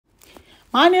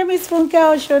My name is Funke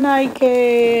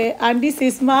Oshonaike, and this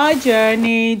is my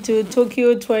journey to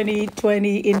Tokyo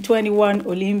 2020 in 21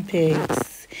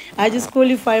 Olympics. I just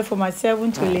qualified for my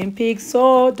 7th Olympics,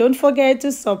 so don't forget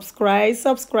to subscribe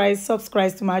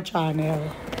to my channel.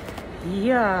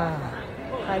 Yeah,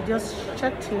 I just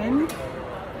checked in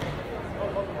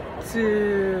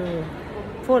to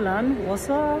Poland,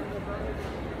 Warsaw.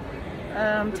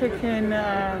 I'm taking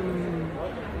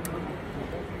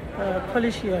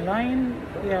Polish airline,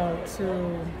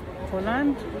 to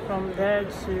Poland, from there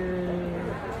to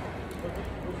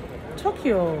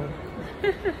Tokyo.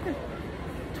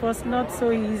 It was not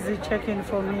so easy checking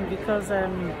for me because I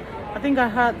think I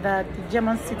heard that the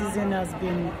German citizen has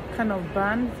been kind of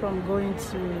banned from going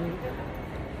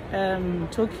to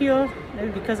Tokyo,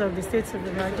 maybe because of the state of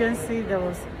emergency. There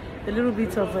was a little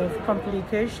bit of a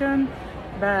complication,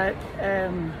 but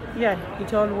yeah,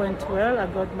 it all went well. I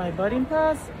got my boarding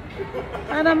pass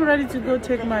and I'm ready to go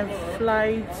take my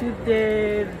flight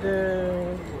today.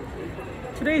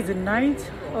 Today is the 9th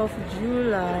of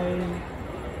July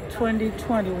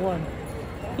 2021.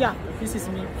 Yeah, this is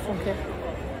me, Funke,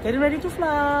 getting ready to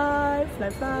fly.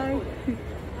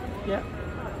 Yeah,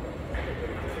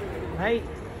 bye.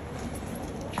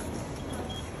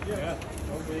 Yeah,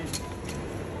 okay.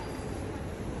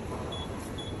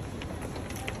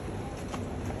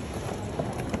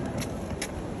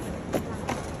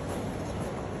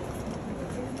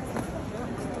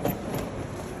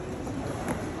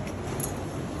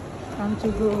 Time to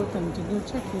go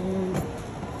check in.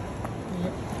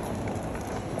 Yep.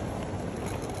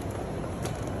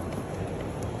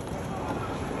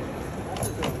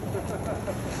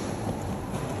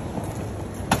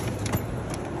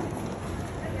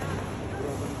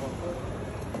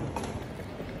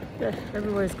 Yeah,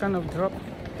 everywhere is kind of dropped.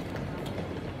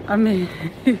 I mean,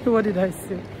 what did I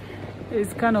say?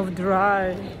 It's kind of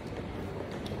dry.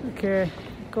 Okay,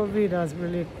 COVID has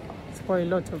really spoiled a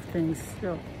lot of things.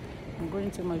 So I'm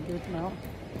going to my gate now.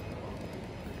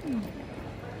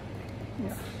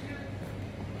 Yeah.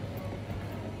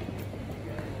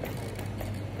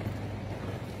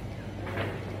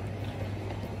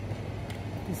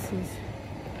 This is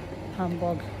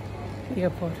Hamburg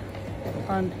Airport,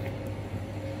 and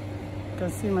you can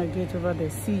see my gate over there,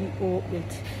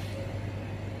 CO8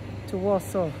 to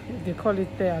Warsaw. They call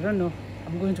it there. I don't know.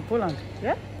 I'm going to Poland.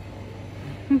 Yeah.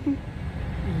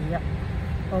 Yeah.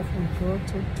 Off we go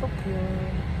to Tokyo.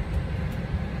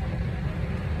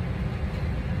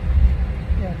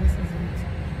 Yeah, this is it.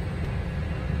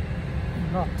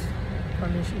 Not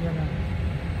Polish airline.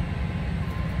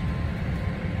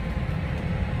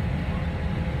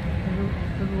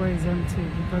 Everywhere is empty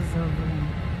because of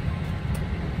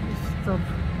stop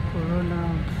Corona,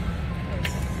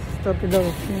 stop a lot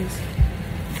of things.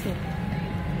 So,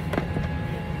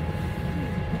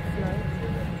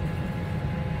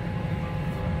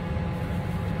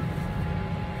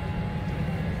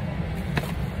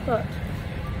 but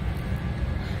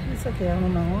it's okay, I'm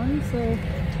on my own, so I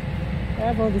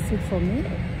have all the seat for me.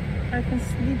 I can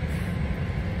sleep.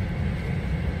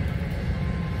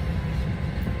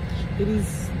 It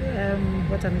is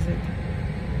what time is it?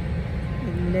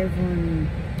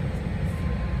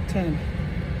 11:10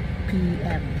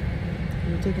 p.m.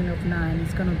 We're taking up 9.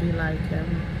 It's gonna be like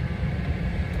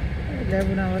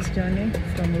 11 hours journey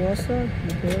from Warsaw,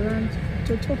 Poland,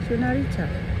 to Tokyo Narita.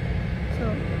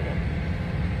 So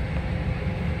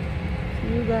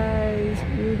you guys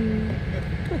in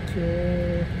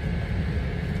Tokyo.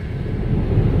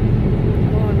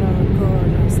 Oh no, God,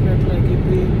 I slept like a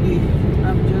baby.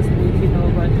 I'm just waking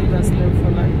up. I think I slept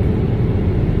for like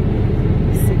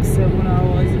 6-7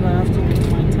 hours. If I have to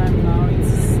make my time now,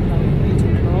 it's like 8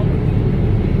 o'clock.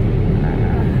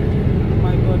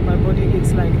 My God, my body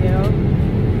aches like hell.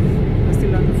 I'm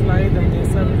still on the flight and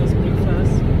they're serving us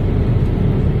breakfast.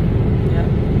 Yeah,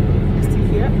 I'm still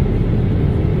here.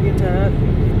 Get tired.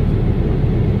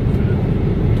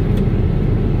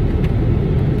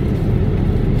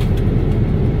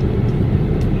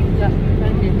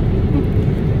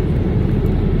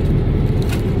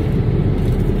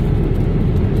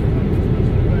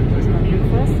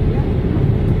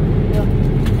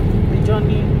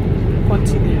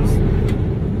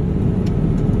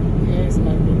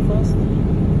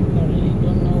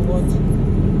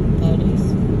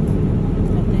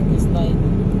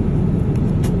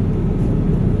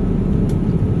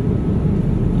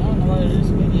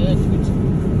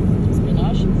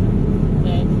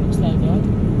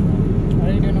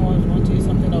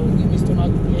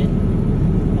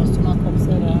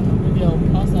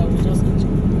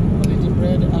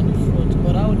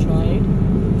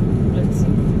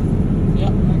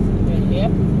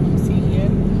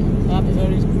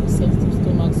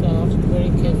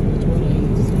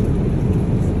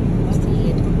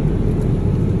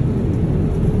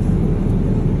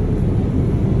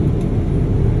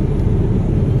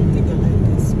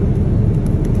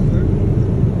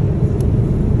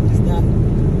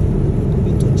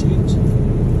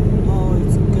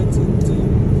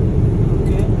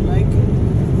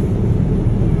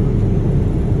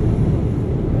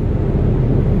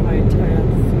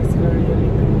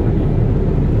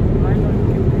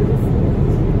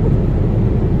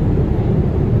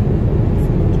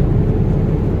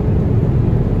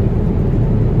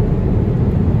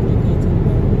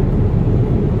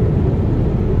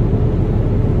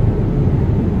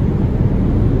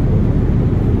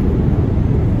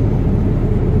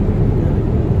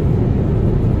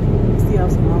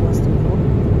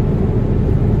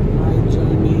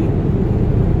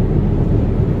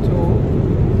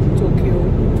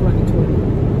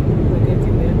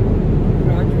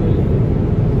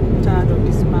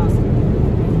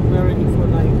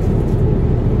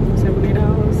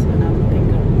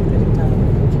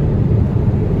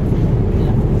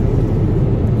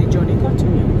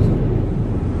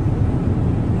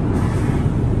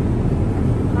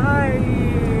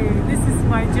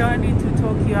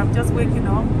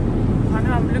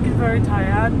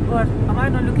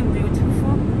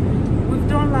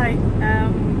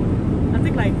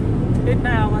 8-9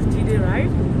 hours G-Day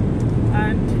ride,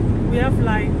 and we have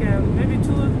like maybe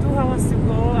two hours to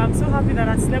go. I'm so happy that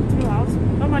I slept throughout.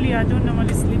 Normally I don't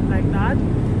normally sleep like that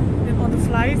on the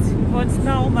flight, but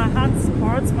now my hands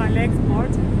hurt, my legs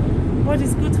hurt, but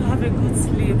it's good to have a good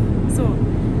sleep. So,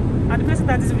 and the person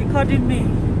that is recording me,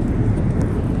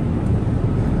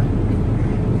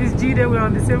 this G-Day, we're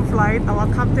on the same flight. Our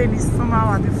captain is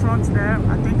somehow at the front there.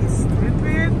 I think he's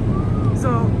sleeping.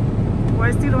 So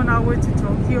we're still on our way to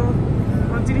Tokyo.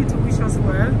 Continue to wish us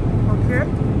well, okay?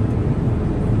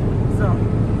 So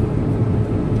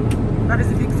that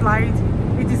is a big flight.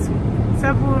 It is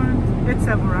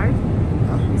 787, right?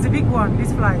 It's a big one,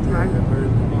 this flight, right?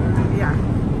 Yeah.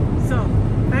 So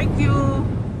thank you.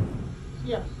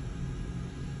 Yeah.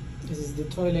 This is the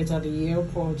toilet at the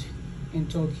airport in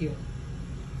Tokyo.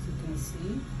 As you can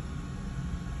see,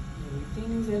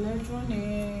 everything is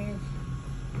electronic.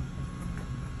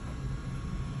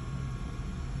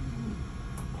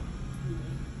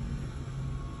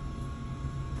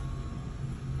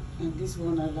 And this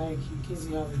one I like in case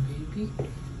you have a baby.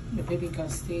 The baby can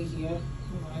stay here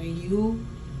while you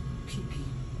pee-pee.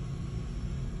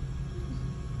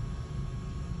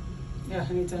 Yeah,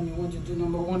 anytime you want to do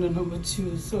number 1 or number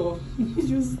 2, so you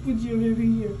just put your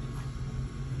baby here.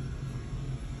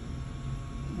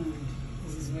 And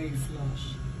this is where you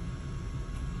flush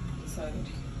inside.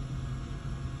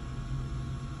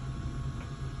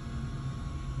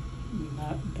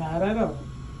 Not bad at all.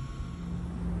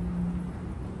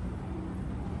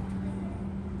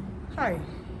 Hi.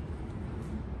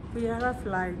 We arrived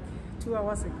like 2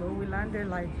 hours ago. We landed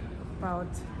like about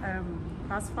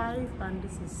past 5, and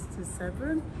this is to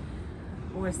 7.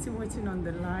 We're still waiting on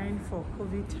the line for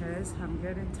COVID tests. I'm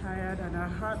getting tired, and I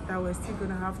heard that we're still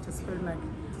gonna have to spend like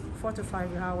 4 to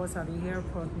 5 hours at the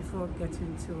airport before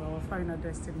getting to our final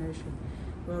destination.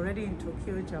 We're already in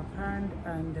Tokyo, Japan,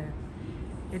 and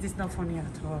it is not funny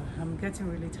at all. I'm getting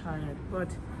really tired,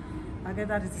 but I get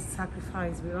that it's a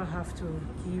sacrifice we all have to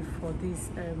give for this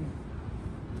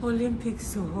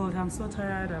Olympics to hold. I'm so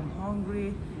tired, I'm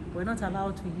hungry. We're not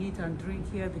allowed to eat and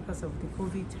drink here because of the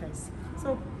COVID test.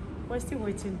 So we're still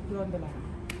waiting, we're on the line.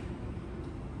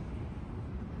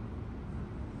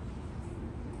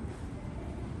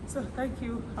 So thank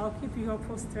you, I'll keep you all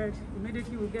posted.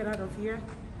 Immediately we get out of here.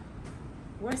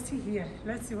 We're still here,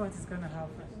 let's see what is gonna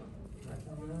happen.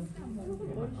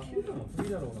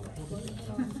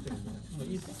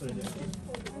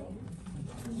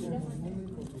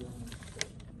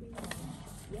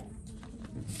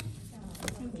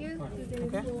 Thank you.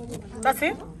 Okay. That's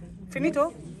it?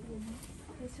 Finito?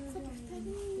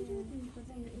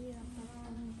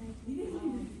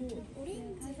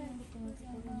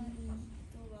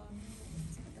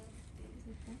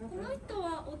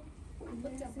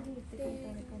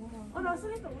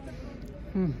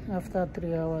 After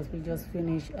 3 hours, we just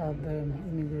finished at the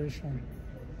immigration.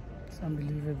 It's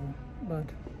unbelievable, but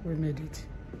we made it.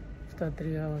 After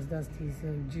 3 hours, that's this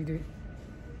G-Day.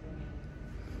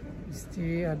 We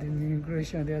stay at the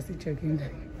immigration, they are still checking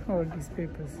all these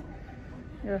papers.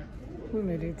 Yeah, we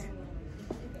made it.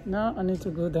 Now I need to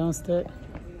go downstairs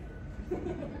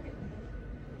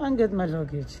and get my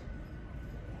luggage.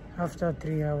 After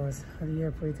 3 hours at the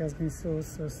airport, it has been so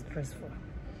stressful.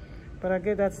 But I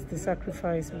guess that's the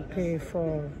sacrifice we pay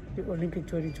for the Olympic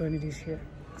 2020 this year.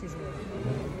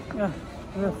 Yeah,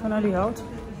 we're finally out.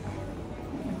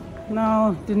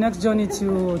 Now the next journey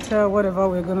to hotel, whatever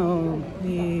we're gonna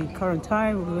be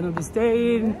quarantined, we're gonna be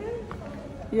staying.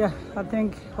 Yeah, I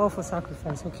think all for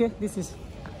sacrifice. Okay, this is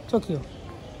Tokyo.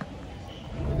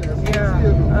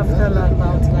 Yeah, after like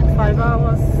about 5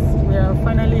 hours, we are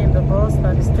finally in the bus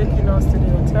that is taking us to the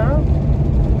hotel.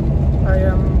 I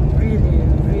am really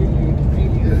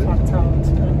fucked out,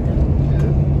 and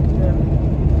yeah,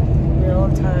 we're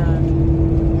all tired.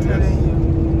 I'm telling you,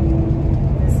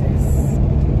 this is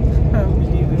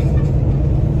unbelievable.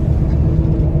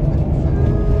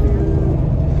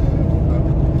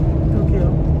 Tokyo,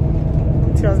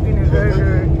 it has been a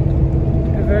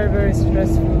very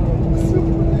stressful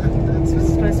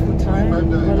time, but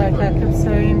like I kept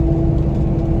saying,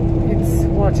 it's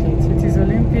worth it. It is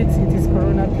Olympics, it is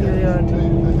Corona period.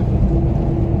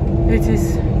 It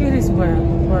is well,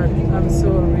 but I'm so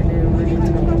really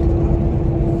tired.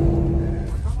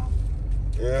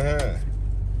 Yeah.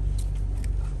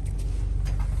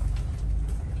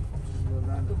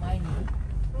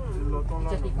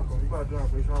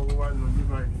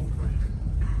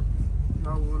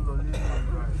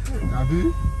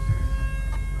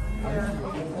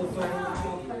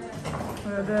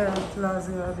 We're there at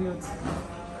Plaza Aviot,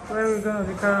 where we're gonna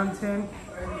be quarantined.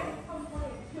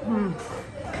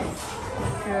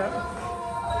 Yeah.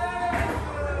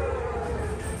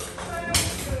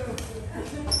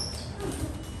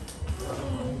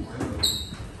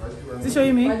 you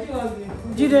showing me?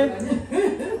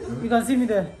 Jide, you can see me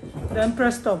there. Then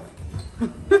press stop. We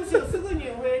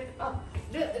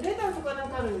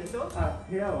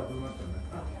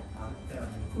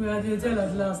are at the hotel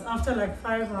at last after like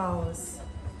 5 hours.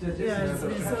 Yeah, it's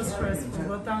been so stressful,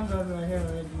 but thank God we're here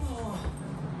already.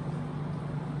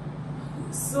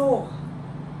 So,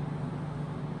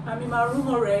 I'm in my room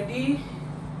already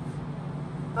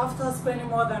after spending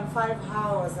more than 5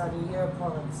 hours at the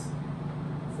airport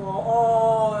for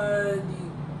all the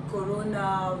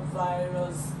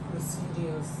coronavirus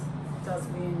procedures. It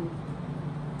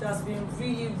has been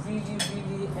really, really,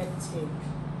 really hectic.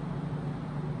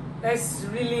 It's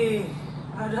really,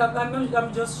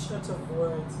 I'm just short of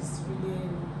words. It's really,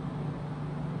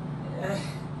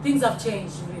 things have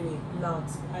changed really a lot,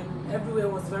 and everywhere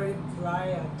was very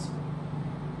dry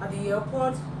at the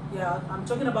airport. Yeah, I'm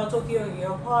talking about Tokyo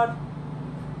airport.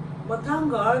 But thank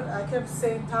God, I kept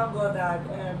saying thank God that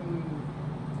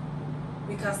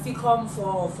we can still come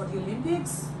for the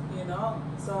Olympics, you know.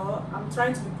 So I'm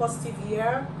trying to be positive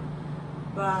here,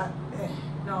 but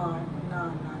no.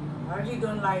 I really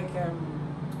don't like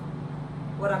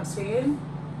what I'm saying,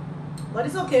 but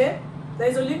it's okay.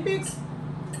 There's Olympics,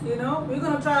 you know. We're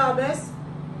gonna try our best.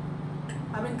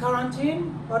 I'm in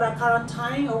quarantine or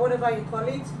quarantine or whatever you call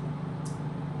it,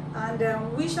 and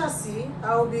we shall see.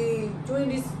 I'll be doing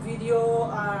this video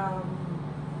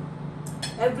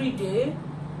every day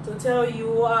to tell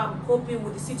you how I'm coping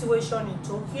with the situation in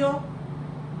Tokyo.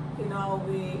 You know, I'll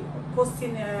be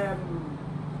posting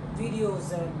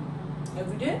videos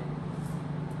every day.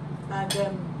 And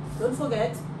don't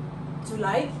forget to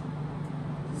like,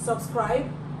 subscribe,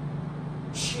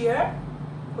 share,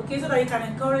 okay, so that you can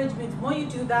encourage me. The more you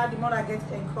do that, the more I get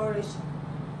encouraged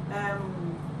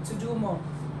to do more.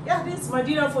 Yeah, this is my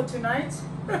dinner for tonight.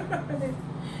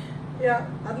 Yeah,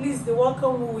 at least they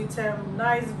welcome with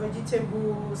nice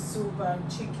vegetable soup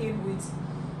and chicken with,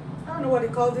 I don't know what they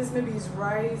call this, maybe it's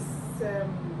rice,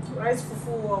 rice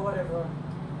fufu or whatever.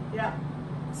 Yeah,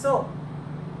 so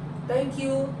thank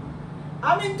you.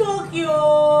 I'm in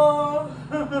Tokyo.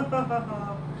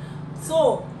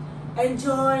 So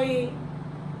enjoy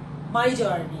my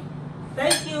journey.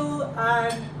 Thank you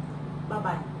and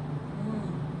bye-bye.